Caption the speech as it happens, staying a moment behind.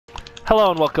Hello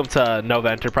and welcome to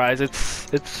Nova Enterprise. It's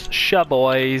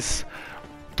Boyz.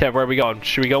 Kev, where are we going?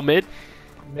 Should we go mid?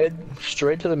 Mid,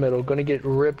 straight to the middle. Gonna get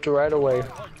ripped right away.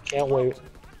 Can't wait.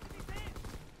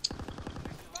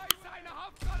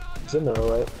 It's in there,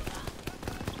 right?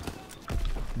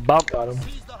 Bump. Got him.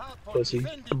 Pussy.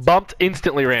 Bumped,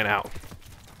 instantly ran out.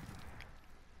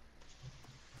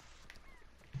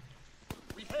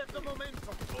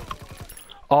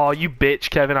 Oh, you bitch,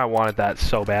 Kevin. I wanted that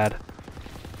so bad.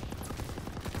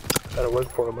 Gotta work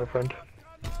for it, my friend.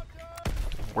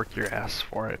 Work your ass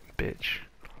for it, bitch.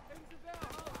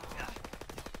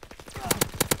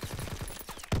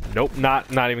 Nope, not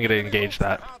even gonna engage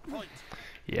that.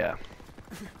 Yeah.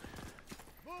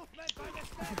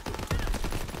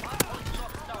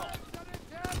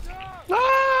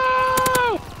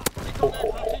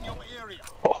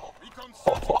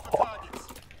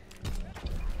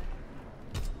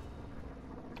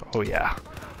 Oh yeah.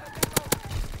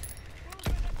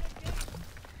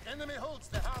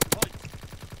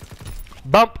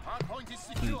 Bump.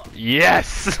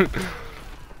 Yes.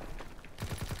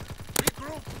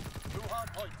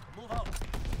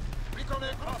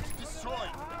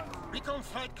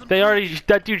 They already.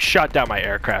 That dude shot down my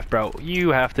aircraft, bro.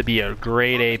 You have to be a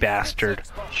grade A bastard.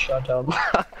 Shot down.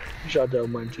 Shot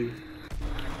down mine too.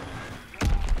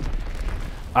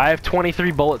 I have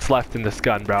 23 bullets left in this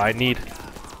gun, bro. I need.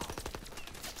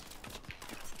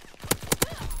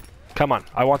 Come on,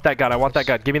 I want that gun. I want that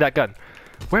gun. Give me that gun.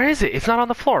 Where is it? It's not on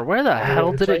the floor. Where the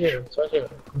hell did it? It's right here.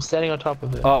 I'm standing on top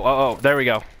of it. Oh, there we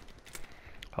go.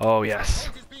 Oh, yes.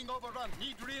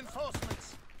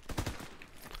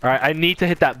 Alright, I need to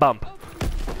hit that bump.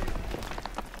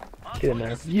 Get in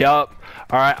there. Yup.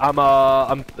 Alright, I'm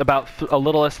about a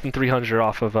little less than 300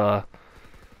 off of, Oh,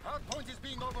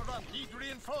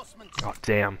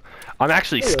 damn. I'm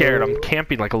actually scared. I'm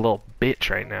camping like a little bitch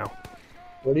right now.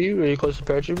 What are you? Are you close to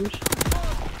paratroopers?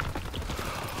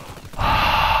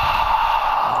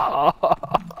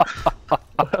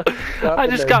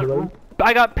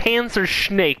 I got panzer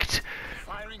snaked.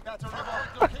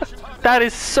 That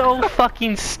is so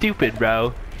fucking stupid,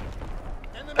 bro.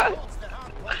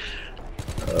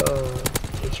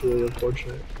 That's really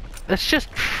unfortunate. That's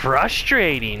just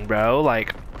frustrating, bro.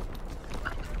 Like,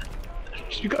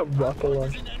 you got rocket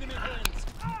launcher.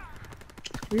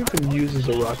 Who even uses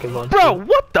a rocket launcher? Bro,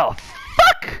 what the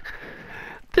fuck?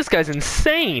 This guy's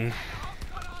insane.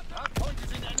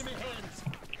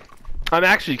 I'm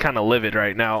actually kind of livid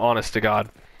right now, honest to God.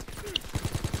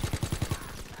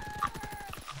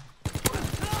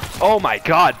 Oh my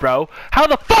God, bro. How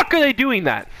the fuck are they doing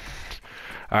that?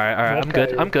 Alright,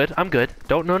 I'm good.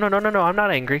 Don't, no, I'm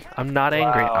not angry. I'm not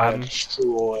angry. Wow, I'm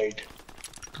destroyed.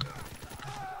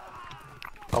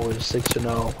 I was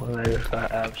 6-0 and I just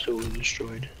got absolutely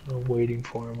destroyed. I'm waiting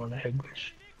for him on a head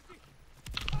glitch.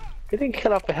 Getting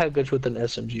cut off a head glitch with an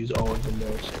SMG is always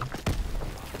embarrassing.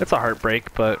 That's a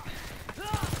heartbreak, but...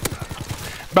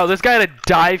 Bro, this guy had a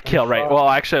dive kill, right? Well,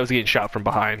 actually, I was getting shot from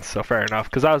behind, so fair enough.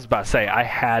 Because I was about to say, I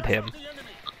had him.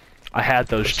 I had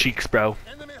those cheeks, bro.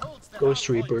 Ghost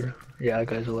Reaper. Yeah, that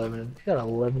guy's 11. He got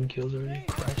 11 kills already.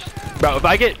 Christ. Bro, if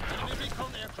I get...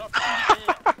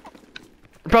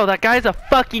 Bro, that guy's a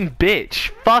fucking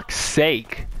bitch. Fuck's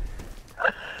sake.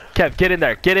 Kev, get in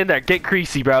there. Get in there. Get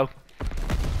greasy, bro.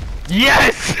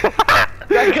 Yes!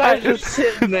 That guy's just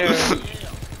sitting there.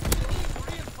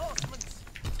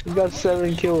 He got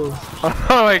 7 kills.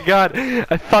 Oh my God.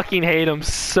 I fucking hate him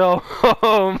so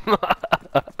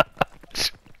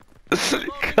much.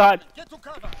 God.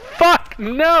 Fuck!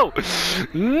 No!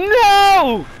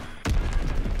 No!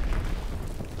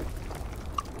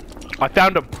 I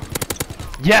found him.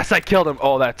 Yes, I killed him.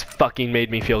 Oh, that's fucking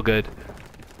made me feel good.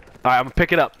 Alright, I'm gonna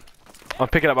pick it up. I'm gonna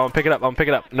pick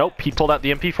it up. Nope, he pulled out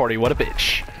the MP40. What a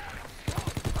bitch.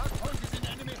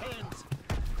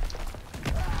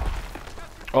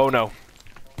 Oh no.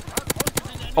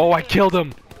 Oh, I killed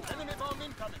him.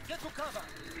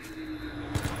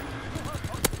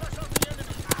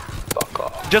 Fuck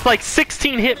off. Just like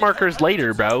 16 hit markers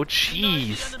later, bro.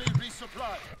 Jeez.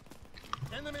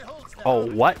 Oh,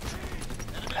 what?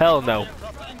 Hell no.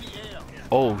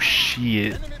 Oh,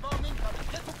 shit.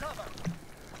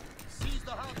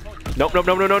 Nope.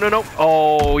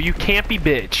 Oh, you can't be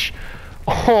bitch.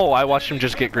 Oh, I watched him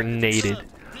just get grenaded.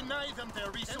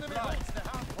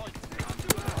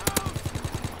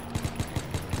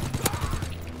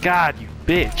 God, you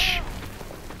bitch.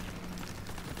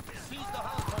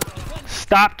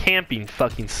 Stop camping,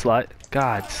 fucking slut.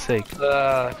 God's sake. Dude,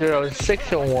 I was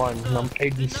 6-1 and I'm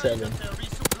 87.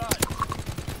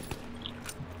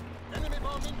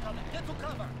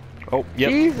 Oh, yep.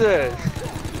 Jesus!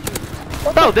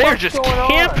 What Bro, the they're fuck's just going on?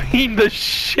 camping the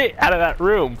shit out of that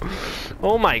room.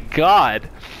 Oh my god.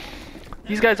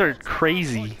 These guys are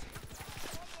crazy.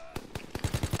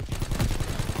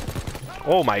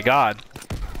 Oh my god.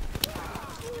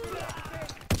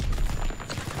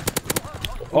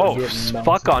 Oh,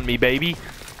 fuck on me, baby.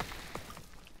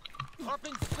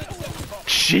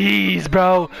 Jeez,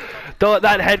 bro.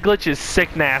 That head glitch is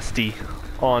sick nasty.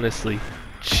 Honestly.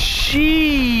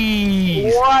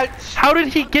 Jeez. What? How did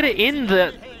he get it in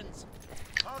the...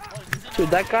 Dude,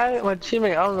 that guy, my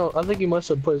teammate, I don't know, I think he must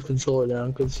have put his controller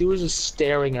down because he was just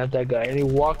staring at that guy and he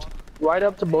walked right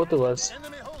up to both of us,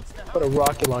 put a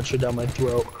rocket launcher down my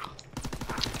throat.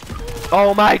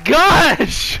 Oh my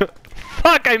gosh!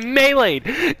 Fuck, I meleeed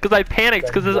because I panicked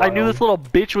because I knew this little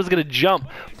bitch was gonna jump.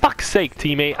 Fuck's sake,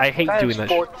 teammate, I hate doing that.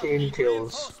 14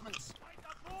 kills.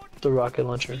 The rocket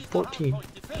launcher, 14.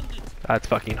 That's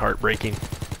fucking heartbreaking.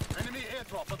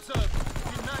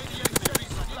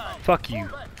 Fuck you.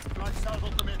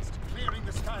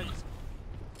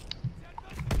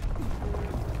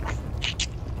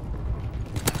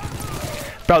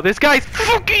 Bro, this guy's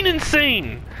fucking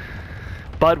insane!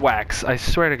 Budwax, I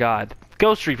swear to God.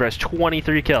 Ghost Reaper has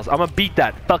 23 kills. I'm gonna beat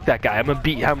that. Fuck that guy. I'm gonna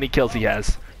beat how many kills he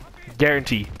has.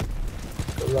 Guarantee.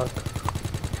 Good luck.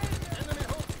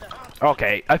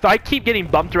 Okay, if I keep getting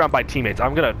bumped around by teammates,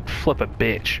 I'm gonna flip a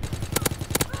bitch.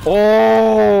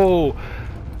 Oh!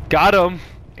 Got him!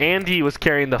 And he was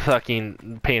carrying the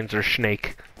fucking Panzer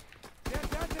Snake.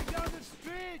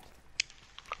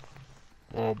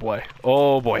 Oh boy.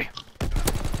 Oh boy.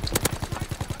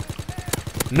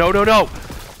 No, no, no!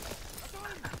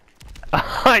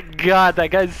 Oh my god,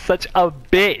 that guy's such a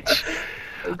bitch!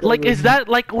 Like, is that,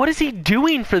 like, what is he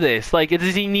doing for this? Like,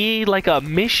 does he need, like, a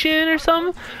mission or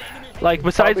something? Like,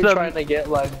 besides Probably the... trying to get,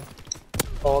 like,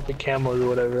 all the camos or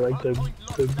whatever, like the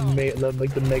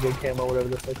mega camo, whatever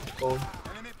the fuck it's called.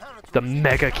 The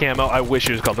mega camo? I wish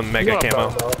it was called the mega You know what I'm camo.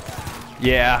 talking about.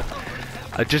 Yeah.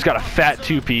 I just got a fat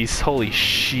two-piece. Holy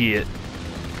shit.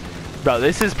 Bro,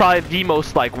 this is probably the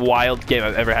most, like, wild game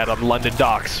I've ever had on London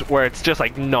docks, where it's just,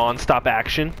 like, non-stop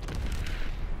action.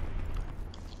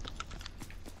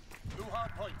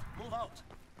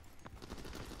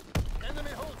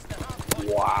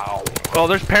 Wow. Oh,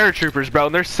 there's paratroopers, bro,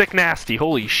 and they're sick nasty.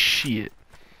 Holy shit.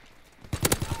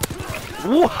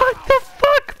 What the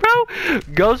fuck, bro?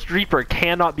 Ghost Reaper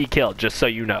cannot be killed, just so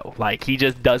you know. Like, he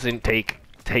just doesn't take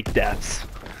deaths.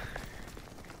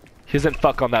 He doesn't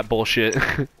fuck on that bullshit.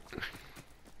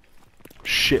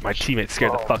 Shit, my teammate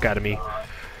scared the fuck out of me.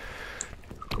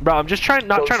 Bro, I'm just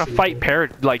not trying to fight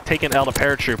taking L to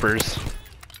paratroopers.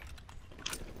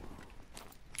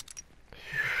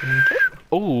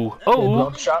 Ooh,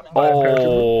 oh,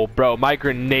 oh, bro, my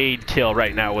grenade kill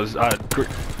right now was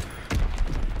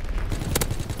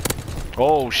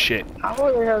oh shit. How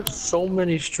do they have so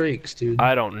many streaks, dude?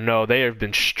 I don't know. They have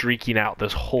been streaking out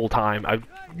this whole time. I've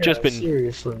just been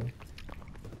seriously.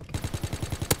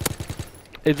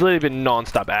 It's literally been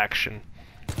non-stop action.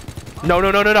 No, no,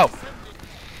 no, no, no.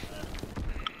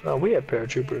 Oh, we have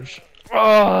paratroopers.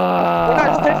 Oh. It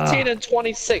has 15 and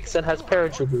 26 and has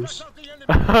paratroopers.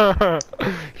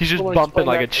 He's just bumping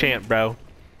like a champ, bro.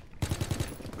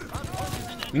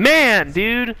 Man,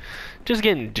 dude, just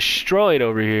getting destroyed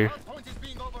over here.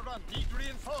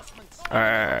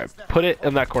 Alright, put it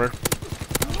in that corner.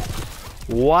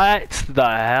 What the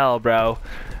hell, bro?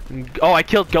 Oh, I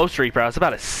killed Ghost Reaper. I was about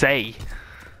to say.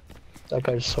 That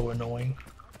guy's so annoying.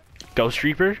 Ghost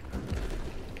Reaper?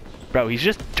 Bro, he's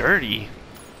just dirty.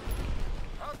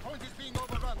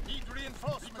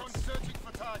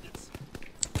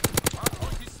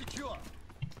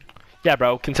 Yeah,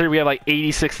 bro, consider we have like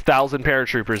 86,000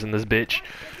 paratroopers in this bitch.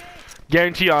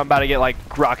 Guarantee you I'm about to get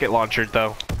like rocket launchered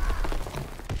though.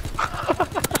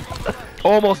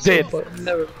 Almost did.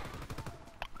 Never.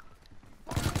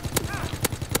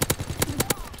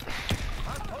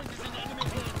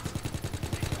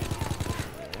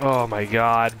 Oh my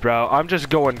god, bro. I'm just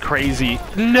going crazy.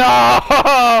 No!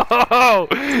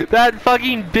 That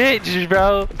fucking bitch,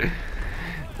 bro.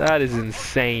 That is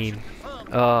insane.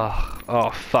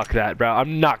 Oh, fuck that, bro.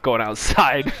 I'm not going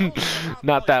outside.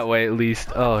 Not that way, at least.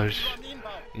 Oh,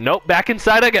 nope. Back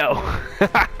inside I go.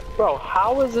 Bro,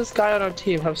 how does this guy on our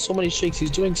team have so many streaks?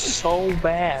 He's doing so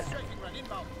bad.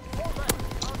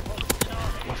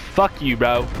 Fuck you,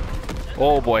 bro.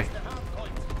 Oh, boy.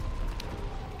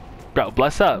 Bro,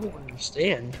 bless up. I don't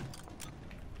understand.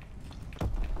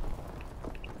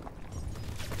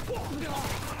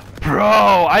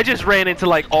 Bro, I just ran into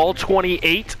like all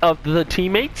 28 of the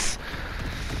teammates.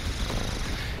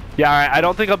 Yeah, alright, I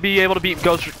don't think I'll be able to beat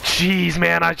Ghost. Jeez,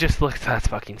 man, I just looked. That's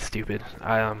fucking stupid.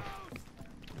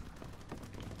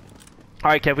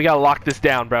 Alright, Kev, we gotta lock this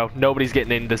down, bro. Nobody's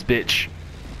getting in this bitch.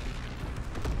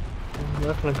 I'm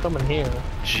not gonna come in here.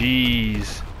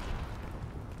 Jeez.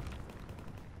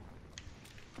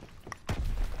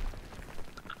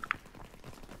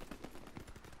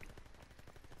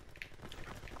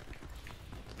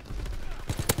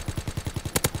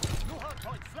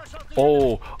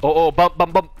 Oh, bump,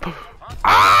 bump, bump.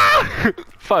 Ah!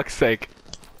 Fuck's sake.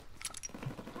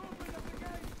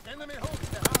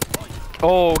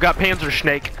 Oh, got Panzer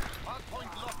Snake.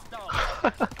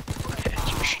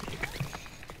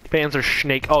 Panzer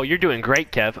Snake. Oh, you're doing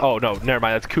great, Kev. Oh, no, never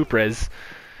mind. That's Kuprez.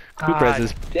 Kuprez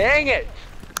is... Dang it!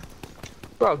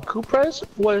 Bro, Kuprez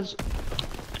was...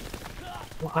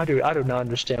 Well, I do not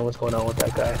understand what's going on with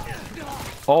that guy.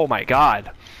 Oh, my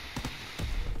God.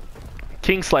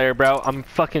 Kingslayer, bro. I'm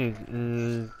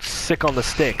fucking sick on the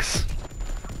sticks.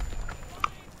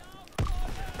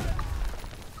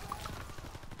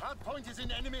 Hardpoint is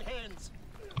in enemy hands.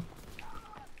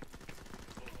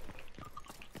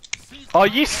 Oh,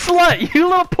 you slut! You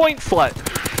little point slut!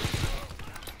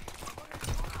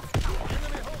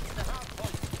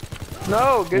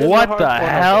 No, get What the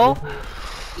hell?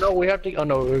 No, we have to. Oh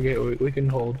no, we can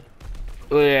hold.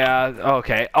 Yeah,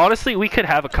 okay. Honestly, we could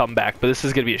have a comeback, but this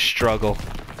is gonna be a struggle.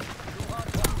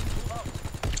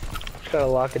 Just gotta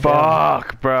lock it down.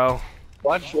 Fuck, bro.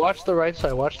 Watch the right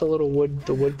side. Watch the little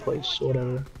wood place,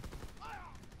 whatever.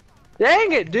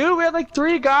 Dang it, dude! We had like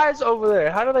 3 guys over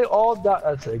there. How do they all die?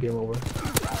 That's it. Game over.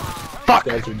 Fuck.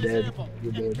 You guys are dead.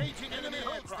 You're dead.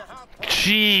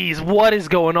 Jeez, what is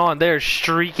going on? They're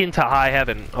streaking to high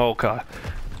heaven. Oh god.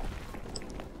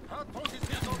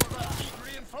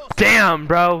 Damn,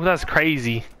 bro, that's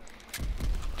crazy.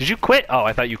 Did you quit? Oh,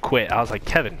 I thought you quit. I was like,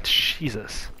 Kevin,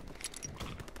 Jesus.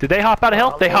 Did they hop out of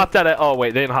hill? They hopped out of. Oh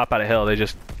wait, they didn't hop out of hill. They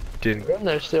just didn't. They're in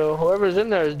there still. Whoever's in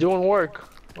there is doing work.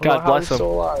 God bless them.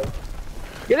 Still alive.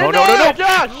 Get in Oh there, no, no, no!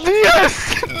 Josh!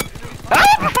 Yes!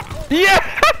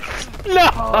 Yes! No!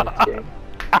 Oh, okay.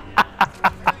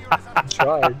 I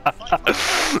tried.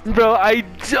 Bro, I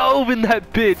dove in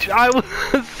that bitch. I was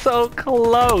so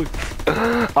close.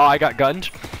 Oh, I got gunned.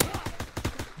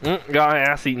 Got my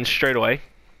ass eaten straight away.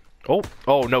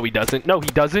 Oh, no, he doesn't. No, he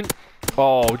doesn't.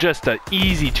 Oh, just an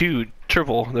easy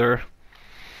triple there.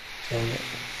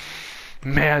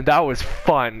 Man, that was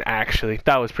fun, actually.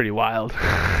 That was pretty wild.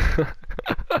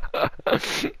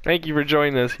 Thank you for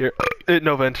joining us here at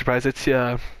Nova Enterprise. It's,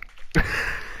 that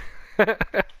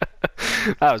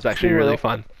was actually really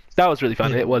fun. That was really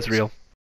fun. It was real.